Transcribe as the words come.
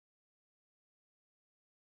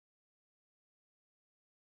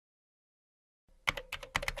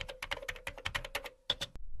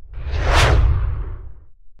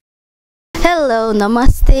Hello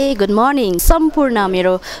नमस्ते good morning सम्पूर्ण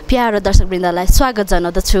मेरो प्यारो दर्शकवृन्दलाई स्वागत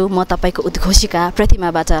जनाउँदछु म तपाईको उद्घोषिका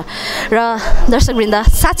प्रतिमाबाट र दर्शकवृन्द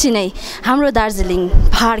साँच्चै नै हाम्रो दार्जिलिङ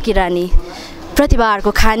पहाडकी रानी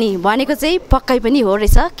प्रतिभाहरूको खानी भनेको चाहिँ पक्कै पनि हो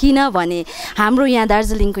रहेछ किनभने हाम्रो यहाँ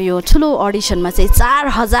दार्जिलिङको यो ठुलो अडिसनमा चाहिँ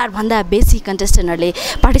 4000 भन्दा बेसी कन्टेस्टेन्टहरूले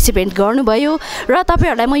पार्टिसिपेट गर्नुभयो र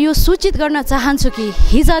तपाईहरुलाई म यो सूचित गर्न चाहन्छु कि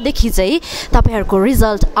हिजोदेखि चाहिँ तपाईहरुको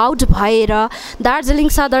रिजल्ट आउट भएर दार्जिलिङ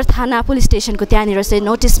सदर थाना पुलिस स्टेसनको त्यहाँनिर चाहिँ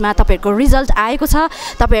नोटिसमा तपाईहरुको रिजल्ट आएको छ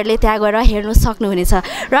तपाईहरुले त्यहाँ गएर हेर्न सक्नुहुनेछ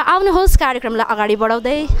र आउनुहोस् कार्यक्रमलाई अगाडि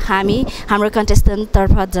बढाउँदै हामी हाम्रो कन्टेस्टेन्ट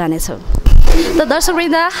तर्फ जानेछौँ। त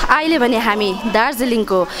दर्शकवृन्द अहिले भने हामी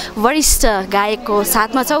दार्जिलिङको वरिष्ठ गायकको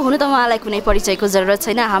साथमा छौँ। हुन त उहाँलाई कुनै परिचयको जरुरत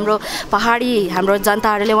छैन, हाम्रो पहाडी हाम्रो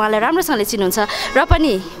जनताहरूले उहाँलाई राम्रोसँगले चिन्नुहुन्छ र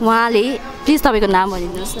पनि उहाँले प्लिज तपाईको नाम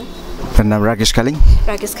भनिदिनुहोस् न। मेरो नाम राकेश खालिङ।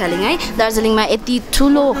 राकेश खालिङ है। दार्जिलिङमा यति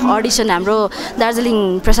ठुलो अडिसन हाम्रो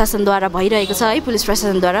दार्जिलिङ प्रशासनद्वारा भइरहेको छ है, पुलिस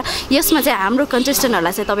प्रशासनद्वारा। यसमा चाहिँ हाम्रो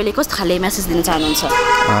कन्टेस्टेन्टहरूलाई चाहिँ तपाईँले कस्तो खाले मेसेज दिन चाहनुहुन्छ?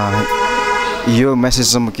 यो मेसेज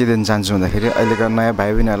चाहिँ म के दिन चाहन्छु भन्दाखेरि अहिलेका नयाँ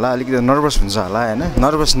भाइ बहिनीहरूलाई अलिकति नर्भस हुन्छ होला हैन,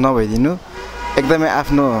 नर्भस नभइदिनु, एकदमै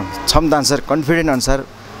आफ्नो क्षमता अनुसार कन्फिडेन्ट अनुसार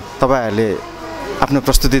तपाईहरुले आफ्नो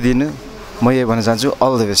प्रस्तुति दिनु। म यही भन्न चाहन्छु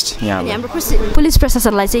अल द बेस्ट यहाँलाई। हाम्रो पुलिस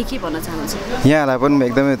प्रशासनलाई चाहिँ के भन्न चाहनुहुन्छ? यहाँलाई पनि म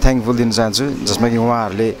एकदमै थ्याङ्कफुल दिन चाहन्छु जसमा कि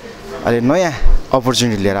उहाँहरूले अहिले नयाँ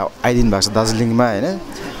अपर्च्युनिटी लिएर आइदिनु भएको छ दार्जिलिङमा हैन।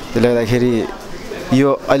 त्यसले गर्दाखेरि यो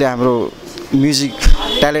अहिले हाम्रो म्युजिक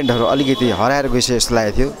ट्यालेन्टहरू अलिकति हराएर गइसक्यो जस्तो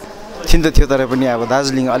लागेको थियो तर पनि अब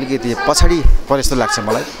दार्जिलिङ अलिकति पछाडि परे जस्तो लाग्छ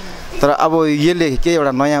मलाई। तर अब यसले के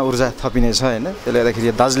एउटा नयाँ ऊर्जा थपिनेछ हैन। त्यसले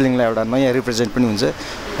गर्दाखेरि दार्जिलिङलाई एउटा नयाँ रिप्रेजेन्ट पनि हुन्छ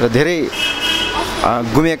र धेरै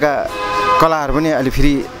गुमेका कलाहरू पनि अहिले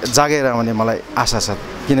फेरि जागेर आउने मलाई आशा छ,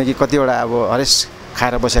 किनकि कतिवटा अब हरेस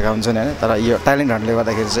खाएर बसेका हुन्छन् हैन। तर यो ट्यालेन्टहरूले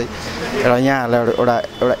गर्दाखेरि चाहिँ एउटा यहाँहरूलाई एउटा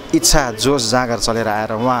एउटा इच्छा जोस जाँगर चलेर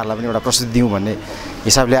आएर उहाँहरूलाई पनि एउटा प्रस्तुति दिउँ भन्ने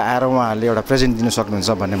हिसाबले आएर उहाँहरूले एउटा प्रेजेन्ट दिन सक्नुहुन्छ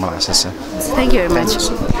भन्ने मलाई आशा छ। Thank you very much.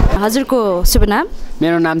 हजुरको शुभ नाम?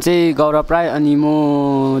 मेरो नाम चाहिँ गौरव राई अनि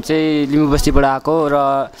म चाहिँ लिम्बू बस्तीबाट आएको र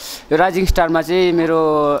यो राइजिङ स्टारमा चाहिँ मेरो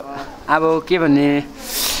अब के भन्ने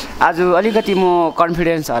आज अलिकति म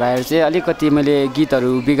कन्फिडेन्स हराएर चाहिँ अलिकति मैले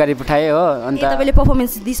गीतहरू बिगारी पठाएँ हो। अन्त तपाईले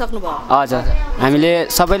परफर्मेन्स दिइसक्नु भयो? हजुर,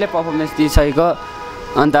 हामीले सबैले परफर्मेन्स दिइसकेको।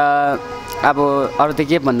 अन्त अब अरू त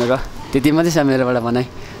के भन्नु र, त्यति मात्रै छ मेरोबाट भनाइ।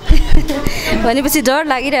 भनेपछि डर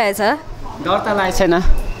लागिरहेछ? डर त लागेको छैन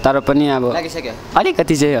तर पनि अब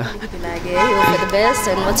अलिकति चाहिँ हो।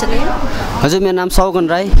 हजुर, मेरो नाम सौगन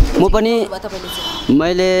राई। म पनि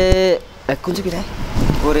मैले कुन चाहिँ किरा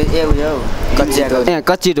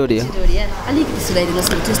कच्ची डोरी हो।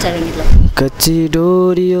 कच्ची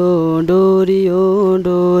डोरियो डोरियो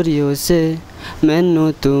डोरियो से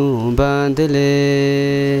मैनू तू बांध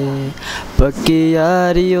ले, पक्की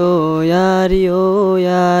यारियो यारियो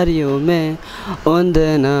यारियो में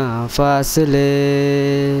ओंदना फासले,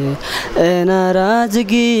 ए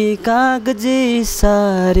नाराजगी कागजी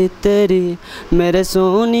सारी तेरी, मेरे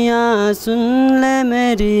सोनिया सुन ले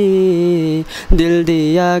मेरी, दिल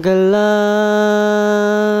दिया गल्ला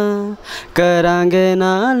करांगे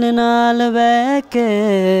नाल नाल बह के,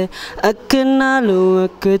 अख नालू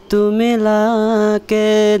अख तू मिला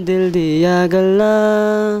के, दिल दिया गल्ला।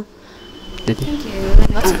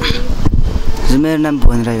 मेरो नाम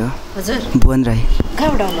भुवन राई हो। हजुर, भुवन राई।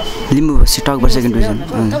 कहाँबाट आउनु? लिम्बू बस्ती टकबर सेकेन्ड डिभिजन।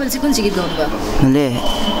 तपाईले चाहिँ कुन चाहिँ गीत गाउनुभयो? मैले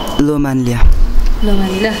लो मान लिया।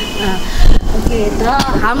 ओके, त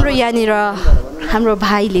हाम्रो यहाँनिर हाम्रो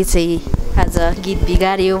भाइले चाहिँ आज गीत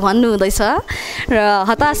बिगार्यो भन्नु हुँदैछ र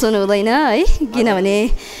हताश हुनु हुँदैन है,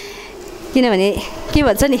 किनभने के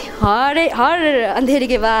भन्छ नि, हर अन्धेरी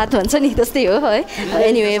के बात भन्छ नि, त्यस्तै हो है।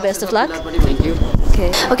 Anyway, best of lock.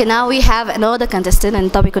 Okay, now we have another contestant and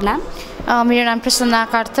तपाईँको नाम? मेरो नाम प्रसन्ना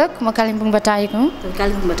कार्तक, म कालिम्पोङबाट आएको हुँ।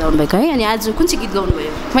 कालिम्पोङबाट आउनुभएको है। अनि आज कुन चाहिँ गीत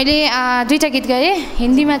गाउनुभयो? मैले दुईवटा गीत गाएँ।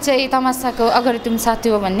 हिन्दीमा चाहिँ तमासाको अगर तुम साथी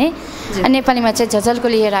हो भन्ने, नेपालीमा चाहिँ झझलको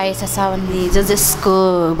लिएर आएछ सावन। जजेसको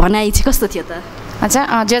भनाइ चाहिँ कस्तो थियो त?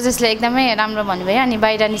 अच्छा, जजेसले एकदमै राम्रो भन्नुभयो। अनि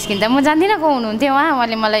बाहिर निस्किँदा म जान्दिनँ को हुनुहुन्थ्यो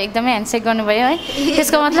उहाँले मलाई एकदमै ह्यान्डसेक गर्नुभयो है।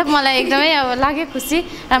 त्यसको मतलब मलाई एकदमै अब लाग्यो खुसी,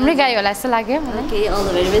 राम्रै गायो होला जस्तो लाग्यो मलाई। Okay, all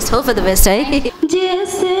the very best, hope for the best है।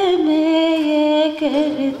 जैसे मैं ये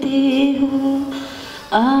करती हूँ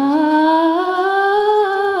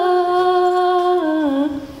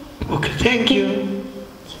ओके, थैंक यू।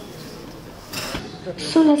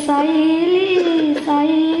 सुन साइली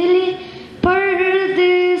साइली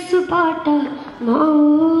परदेस बाटा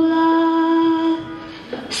मौला,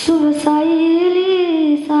 सुन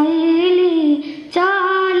साइली साइली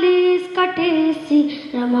 40 कटेसी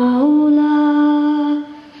रमाउला,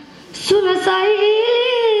 सुन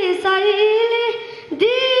साइली साइली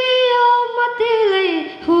दियो मतले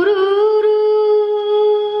हुरुरु,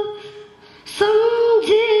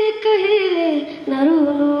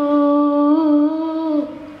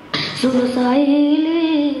 सुन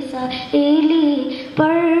साइली साइली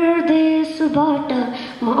परदेशबाट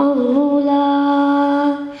मौला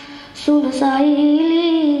सुन साइली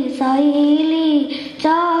साइली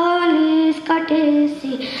 40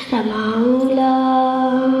 काटेसी रमाउला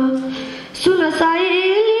सुन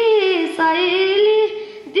साइली साइली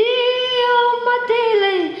दियो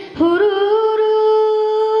मतेलै हुरुरु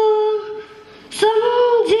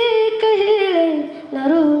सम्झी कहिले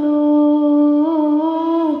नरुनु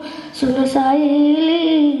सुन साइली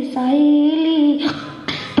साइली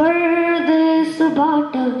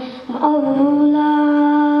परदेशबाट मौला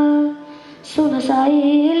सुन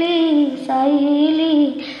साइली साइली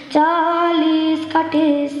 40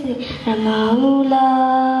 काटेसी रमाउला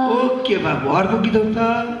ओके बाबु अर्को गीत त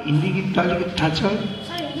हिन्दी गीत अलिकति थाहा छ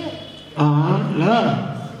ल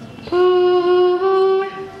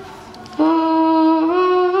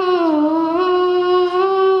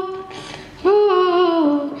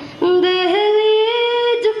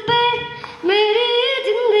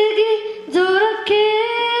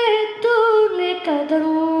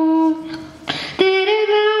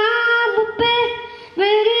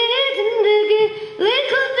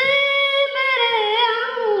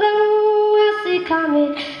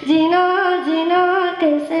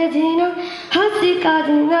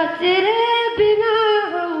तेरे बिना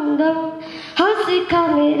हमदम हाँ सीखा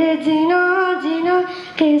मेरे जीना जीना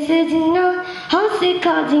कैसे जीना हाँ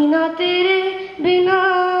सीखा जीना तेरे बिना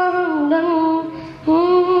हमदम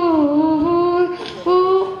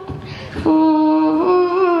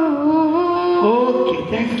ओके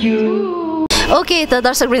थ्याङ्क यू ओके त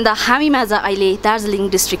दर्शकवृन्द हामीमाझ अहिले दार्जिलिङ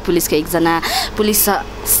डिस्ट्रिक्ट पुलिसको एकजना पुलिस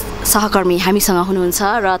सहकर्मी हामीसँग हुनुहुन्छ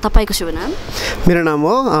र तपाईँको शुभ नाम मेरो नाम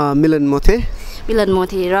हो मिलन मोथे र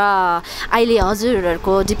अहिले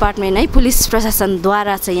हजुरहरूको डिपार्टमेन्ट है पुलिस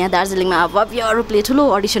प्रशासनद्वारा चाहिँ यहाँ दार्जिलिङमा भव्य रूपले ठुलो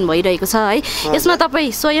अडिसन भइरहेको छ है यसमा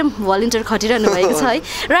तपाईँ स्वयं भलिन्टियर खटिरहनु भएको छ है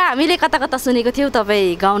र हामीले कता कता सुनेको थियौँ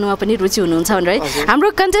तपाईँ गाउनुमा पनि रुचि हुनुहुन्छ भनेर है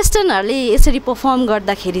हाम्रो कन्टेस्टेन्टहरूले यसरी पर्फर्म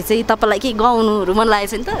गर्दाखेरि चाहिँ तपाईँलाई के गाउनुहरू मन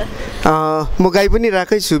लागेको छ नि त म गाई पनि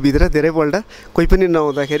राखै छु भित्र धेरैपल्ट कोही पनि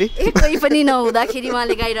नहुँदाखेरि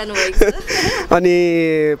उहाँले गाइरहनु भएको छ अनि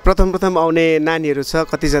प्रथम आउने नानीहरू छ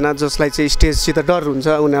कतिजना जसलाई चाहिँ स्टेजसित डर हुन्छ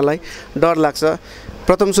उनीहरूलाई डर लाग्छ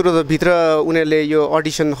प्रथम सुरु त भित्र उनीहरूले यो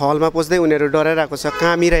अडिसन हलमा पस्दै उनीहरू डराइरहेको छ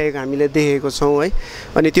कामिरहेको हामीले देखेको छौँ है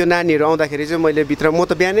अनि त्यो नानीहरू आउँदाखेरि चाहिँ मैले भित्र म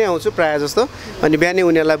त बिहानै आउँछु प्रायः जस्तो अनि बिहानै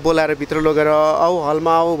उनीहरूलाई बोलाएर भित्र लगेर आऊ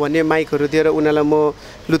हलमा आऊ भन्ने माइकहरू दिएर उनीहरूलाई म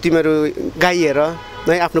लु तिमीहरू गाइएर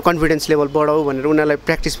है आफ्नो कन्फिडेन्स लेभल बढाऊ भनेर उनीहरूलाई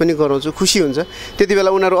प्र्याक्टिस पनि गराउँछु खुसी हुन्छ त्यति बेला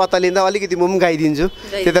उनीहरू अतालिँदा अलिकति म पनि गाइदिन्छु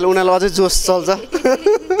त्यति बेला उनीहरूलाई अझै जोस चल्छ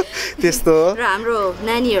त्यस्तो हो र हाम्रो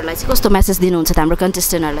नानीहरूलाई चाहिँ कस्तो मेसेज दिनुहुन्छ त हाम्रो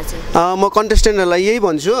कन्टेस्टेन्टहरूलाई चाहिँ म कन्टेस्टेन्टहरूलाई यही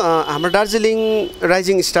भन्छु हाम्रो दार्जिलिङ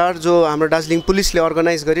राइजिङ स्टार जो हाम्रो दार्जिलिङ पुलिसले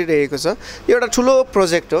अर्गनाइज गरिरहेको छ यो एउटा ठुलो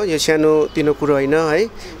प्रोजेक्ट हो यो सानो तिनो कुरो होइन है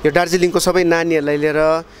यो दार्जिलिङको सबै नानीहरूलाई लिएर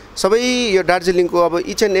सबै यो दार्जिलिङको अब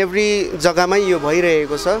इच एन्ड एभ्री जग्गामै यो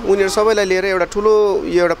भइरहेको छ उनीहरू सबैलाई लिएर एउटा ठुलो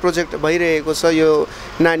यो एउटा प्रोजेक्ट भइरहेको छ यो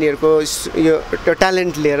नानीहरूको यो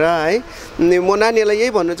ट्यालेन्ट लिएर है म नानीहरूलाई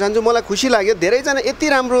यही भन्न चाहन्छु मलाई खुसी लाग्यो धेरैजना यति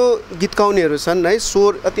राम्रो गीत गाउनेहरू छन् है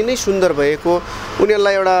स्वर अति नै सुन्दर भएको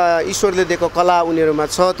उनीहरूलाई एउटा ईश्वरले दिएको कला उनीहरूमा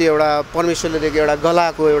छ त्यो एउटा परमेश्वरले दिएको एउटा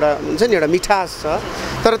गलाको एउटा हुन्छ नि एउटा मिठास छ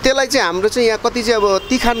तर त्यसलाई चाहिँ हाम्रो चाहिँ यहाँ कति चाहिँ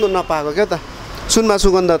अब तिखार्नु नपाएको क्या त सुनमा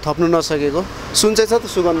सुगन्ध थप्नु नसकेको सुन चाहिँ छ त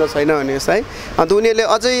सुगन्ध छैन भने है अन्त उनीहरूले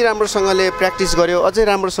अझै राम्रोसँगले प्र्याक्टिस गर्यो अझै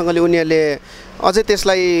राम्रोसँगले उनीहरूले अझै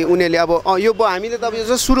त्यसलाई उनीहरूले अब यो हामीले त अब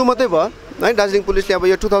यो सुरु मात्रै भयो है दार्जिलिङ पुलिसले अब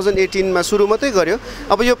यो 2018 मा सुरु मात्रै गर्यो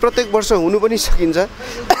अब यो प्रत्येक वर्ष हुनु पनि सकिन्छ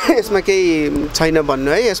यसमा केही छैन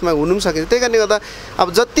भन्नु है यसमा हुनु पनि सकिन्छ त्यही कारणले गर्दा अब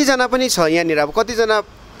जतिजना पनि छ यहाँनिर अब कतिजना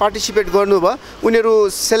पार्टिसिपेट गर्नुभयो उनीहरू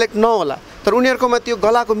सेलेक्ट नहोला तर उनीहरुकोमा त्यो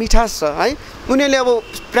गलाको मिठास छ है उनीहरूले अब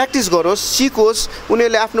प्र्याक्टिस गरोस् सिकोस्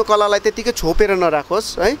उनीहरूले आफ्नो कलालाई त्यतिकै छोपेर नराखोस्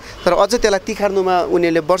है तर अझै त्यसलाई तिखार्नुमा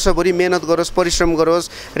उनीहरूले वर्षभरि मेहनत गरोस् परिश्रम गरोस्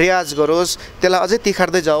रियाज गरोस् त्यसलाई अझै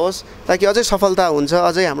तिखार्दै जाओस् ताकि अझै सफलता हुन्छ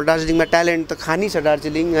अझै हाम्रो दार्जिलिङमा ट्यालेन्ट त खानी छ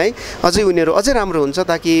दार्जिलिङ है अझै उनीहरू अझै राम्रो हुन्छ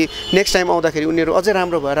ताकि नेक्स्ट टाइम आउँदाखेरि उनीहरू अझै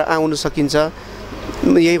राम्रो भएर आउन सकिन्छ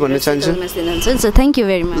यही भन्न चाहन्छु थ्यांक यू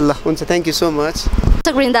भेरी मच ल हुन्छ थ्यांक यू सो मच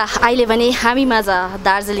दर्शकवृन्द अहिले भने हामीमाझ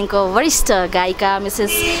दार्जिलिङको वरिष्ठ गायिका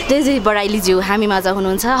मिसेस डेजी बराइलीज्यू हामीमाझ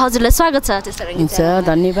हुनुहुन्छ हजुरलाई स्वागत छ त्यसरी हुन्छ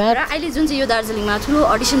धन्यवाद र अहिले जुन चाहिँ यो दार्जिलिङमा ठुलो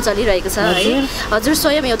अडिसन चलिरहेको छ है हजुर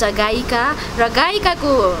स्वयं एउटा गायिका र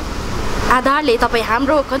गायिकाको आधारले तपाईँ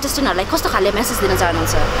हाम्रो कन्टेस्टेन्टहरूलाई कस्तो खाले मेसेज दिन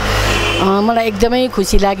चाहनुहुन्छ मलाई एकदमै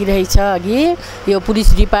खुसी लागिरहेछ अघि यो पुलिस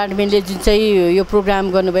डिपार्टमेन्टले जुन चाहिँ यो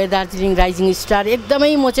प्रोग्राम गर्नुभयो दार्जिलिङ राइजिङ स्टार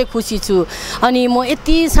एकदमै म चाहिँ खुसी छु अनि म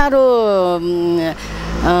यति साह्रो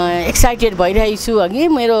एक्साइटेड भइरहेको छु अघि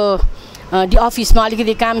मेरो अफिसमा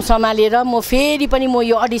अलिकति काम सम्हालेर म फेरि पनि म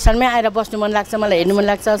यो अडिसनमै आएर बस्नु मन लाग्छ, मलाई हेर्नु मन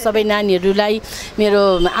लाग्छ। सबै नानीहरूलाई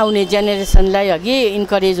मेरो आउने जेनेरेसनलाई अघि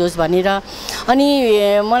इन्करेज होस् भनेर। अनि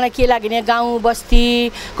मलाई के लाग्यो भने गाउँ बस्ती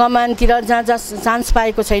कमानतिर जहाँ जहाँ चान्स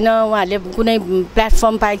पाएको छैन, उहाँहरूले कुनै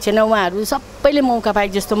प्लेटफर्म पाएको छैन, उहाँहरू सबैले मौका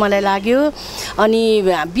पाएको जस्तो मलाई लाग्यो। अनि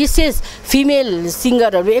विशेष फिमेल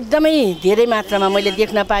सिङ्गरहरू एकदमै धेरै मात्रामा मैले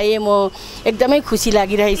देख्न पाएँ, म एकदमै खुसी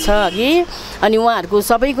लागिरहेछ अघि। अनि उहाँहरूको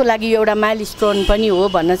सबैको लागि एउटा माइलस्टोन पनि हो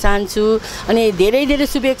भन्न चाहन्छु। अनि धेरै धेरै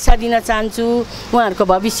शुभेच्छा दिन चाहन्छु, उहाँहरूको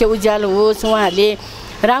भविष्य उज्यालो होस्, उहाँहरूले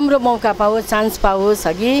राम्रो मौका पाओस्, चान्स पाओस्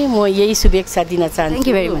अघि, म यही शुभेच्छा दिन चाहन्छु। थ्याङ्क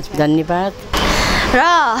यू भेरी मच, धन्यवाद। र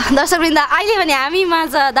दर्शकवृन्द, अहिले भने हामी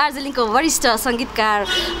माझ दार्जिलिङको वरिष्ठ सङ्गीतकार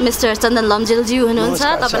मिस्टर चन्दन लम्जेलज्यू हुनुहुन्छ।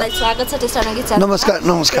 तपाईँलाई स्वागत छ टेस्टारङ्गी च्यानलमा। नमस्कार।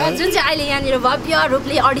 नमस्कार। जुन चाहिँ अहिले यहाँनिर भव्य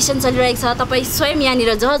रूपले अडिसन चलिरहेको छ, तपाईँ स्वयं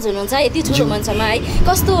यहाँनिर जज हुनुहुन्छ यति ठुलो मञ्चमा है,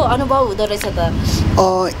 कस्तो अनुभव हुँदो रहेछ त?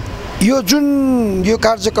 यो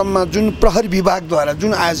कार्यक्रममा जुन प्रहरी विभागद्वारा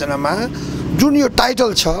जुन आयोजनामा जुन यो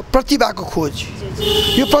टाइटल छ प्रतिभाको खोज,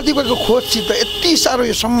 यो प्रतिभाको खोजसित यति साह्रो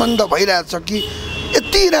यो सम्बन्ध भइरहेछ कि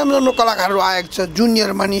यति राम्रो राम्रो कलाकारहरू आएको छ,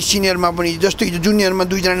 जुनियरमा नि सिनियरमा पनि। जस्तो कि जुनियरमा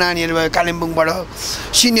 2 जना नानीहरू भयो कालिम्पोङबाट,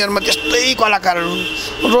 सिनियरमा त्यस्तै कलाकारहरू।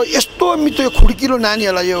 र यस्तो मिठो खुड्किलो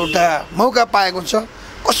नानीहरूलाई एउटा मौका पाएको छ,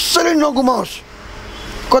 कसैले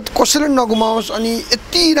नगुमाओस्। अनि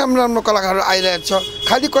यति राम्रो राम्रो कलाकारहरू आइरहेको छ।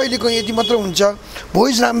 खालि कहिलेको यति मात्र हुन्छ,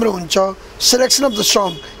 भोइस राम्रो हुन्छ, सेलेक्सन अफ द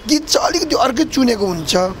सङ, गीत चाहिँ अलिकति अर्कै चुनेको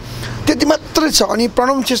हुन्छ, त्यति मात्रै छ। अनि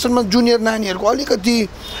प्रोनाउन्सिएसनमा जुनियर नानीहरूको अलिकति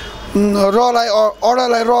रलाई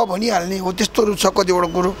अडालाई र भनिहाल्ने हो, त्यस्तोहरू छ कतिवटा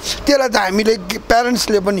कुरो। त्यसलाई त हामीले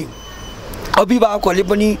प्यारेन्ट्सले पनि, अभिभावकहरूले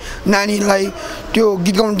पनि नानीलाई त्यो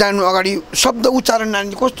गीत गाउन जानु अगाडि शब्द उच्चारण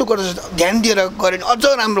नानीले कस्तो गर्छ ध्यान दिएर गऱ्यो भने अझ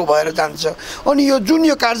राम्रो भएर जान्छ। अनि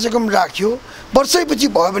यो कार्यक्रम राख्यो वर्षैपछि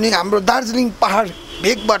भयो भने हाम्रो दार्जिलिङ पहाड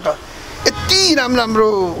भेगबाट यति राम्रो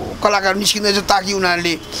कलाकार निस्किँदैछ, ताकि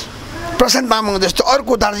उनीहरूले प्रशान्त तामाङ जस्तो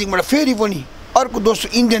अर्को दार्जिलिङबाट फेरि पनि अर्को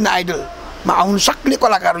दोस्रो इन्डियन आइडलमा आउनु सक्ने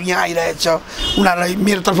कलाकारहरू यहाँ आइरहेछ। उनीहरूलाई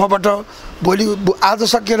मेरो तर्फबाट भोलि आज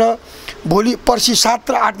सकेर भोलि पर्सि 7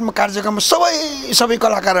 र 8मा कार्यक्रममा सबै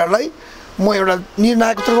कलाकारहरूलाई म एउटा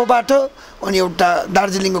निर्णायकको तर्फबाट अनि एउटा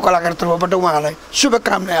दार्जिलिङको कलाकारको तर्फबाट उहाँलाई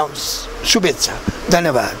शुभकामना आओस्, शुभेच्छा।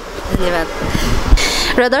 धन्यवाद।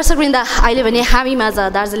 र दर्शकवृन्द, अहिले भने हामी माझ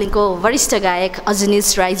दार्जिलिङको वरिष्ठ गायक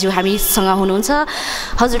अजनीश राईज्यू हामीसँग हुनुहुन्छ।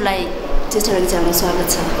 हजुरलाई टेस्टारङ्गी च्यानलमा स्वागत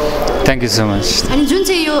छ। Thank you so much. अनि जुन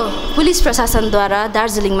चाहिँ यो पुलिस प्रशासनद्वारा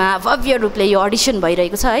दार्जिलिङमा भव्य रूपले यो अडिसन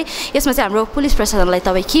भइरहेको छ है, यसमा चाहिँ हाम्रो पुलिस प्रशासनलाई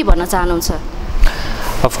तपाईँ के भन्न चाहनुहुन्छ?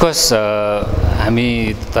 अफकोर्स हामी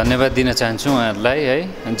धन्यवाद दिन चाहन्छौँ उहाँहरूलाई है,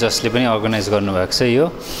 जसले पनि अर्गनाइज गर्नुभएको छ।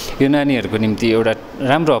 यो नानीहरूको निम्ति एउटा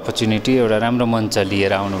राम्रो अपर्च्युनिटी, एउटा राम्रो मञ्च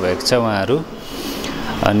लिएर आउनुभएको छ उहाँहरू।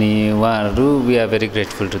 अनि उहाँहरू we are very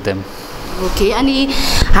grateful to them. Okay. अनि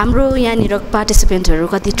हाम्रो यहाँनिर पार्टिसिपेन्टहरू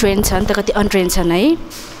कति ट्रेन छन् त कति अनट्रेन छन् है,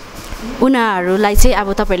 उनीहरूलाई चाहिँ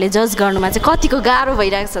अब तपाईँहरूले जज गर्नुमा चाहिँ कतिको गाह्रो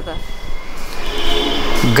भइरहेको छ त?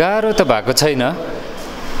 गाह्रो त भएको छैन।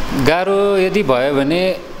 गाह्रो यदि भयो भने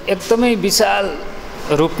एकदमै विशाल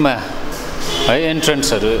रूपमा है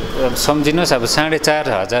एन्ट्रेन्सहरू सम्झिनुहोस्, अब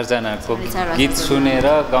 4,500 जनाको गीत सुनेर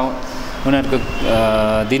उनीहरूको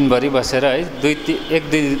दिनभरि बसेर है,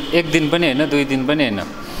 एक दिन पनि होइन, 2 दिन पनि होइन,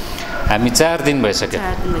 हामी 4 दिन भइसक्यो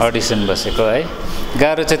अडिसन बसेको है।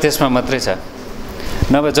 गाह्रो चाहिँ त्यसमा मात्रै छ,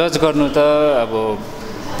 नभए जज गर्नु त अब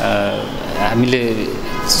हामीले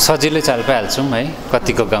सजिलै चाल पाइहाल्छौँ है,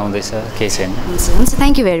 कतिको गाउँदैछ केही छैन। हुन्छ,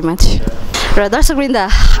 थ्याङ्क यू भेरी मच। र दर्शकवृन्द,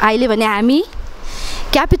 अहिले भने हामी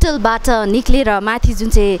क्यापिटलबाट निक्लेर माथि जुन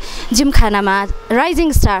चाहिँ जिमखानामा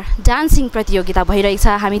राइजिङ स्टार डान्सिङ प्रतियोगिता भइरहेको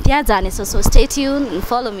छ, हामी त्यहाँ जानेछौँ। So stay tune,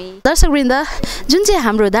 follow me. दर्शकवृन्द, जुन चाहिँ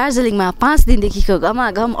हाम्रो दार्जिलिङमा 5 दिनदेखिको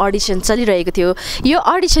घमाघम अडिसन चलिरहेको थियो, यो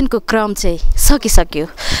अडिसनको क्रम चाहिँ सकिसक्यो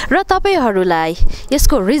र तपाईँहरूलाई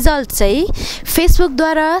यसको रिजल्ट चाहिँ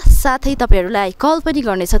फेसबुकद्वारा साथै तपाईँहरूलाई कल पनि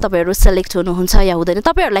गर्नेछ। तपाईँहरू सेलेक्ट हुनुहुन्छ या हुँदैन,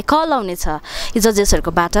 तपाईँहरूलाई कल आउनेछ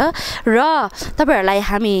जजेसहरूकोबाट र तपाईँहरूलाई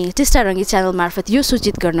हामी टेस्टारङ्गी च्यानल मार्फत यो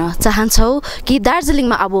सूचित गर्न चाहन्छौँ कि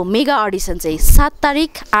दार्जिलिङमा अब मेगा अडिसन चाहिँ 7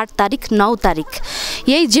 तारिक, 8 तारिक, 9 तारिक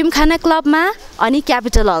यही जिमखाना क्लबमा अनि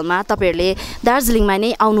क्यापिटल हलमा तपाईँहरूले दार्जिलिङमा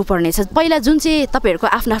नै आउनुपर्नेछ। पहिला जुन चाहिँ तपाईँहरूको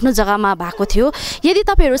आफ्नो आफ्नो जग्गामा भएको थियो, यदि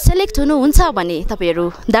तपाईँहरू सेलेक्ट हुनुहुन्छ भने तपाईँहरू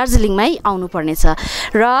दार्जिलिङमै आउनुपर्नेछ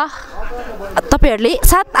र तपाईँहरूले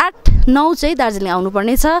 7, 8, 9 चाहिँ दार्जिलिङ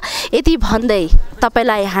आउनुपर्नेछ। यति भन्दै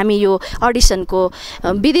तपाईँलाई हामी यो अडिसनको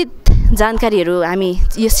विदित जानकारीहरू हामी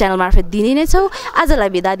यस च्यानल मार्फत दिने नै छौँ। आजलाई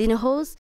बिदा दिनुहोस्।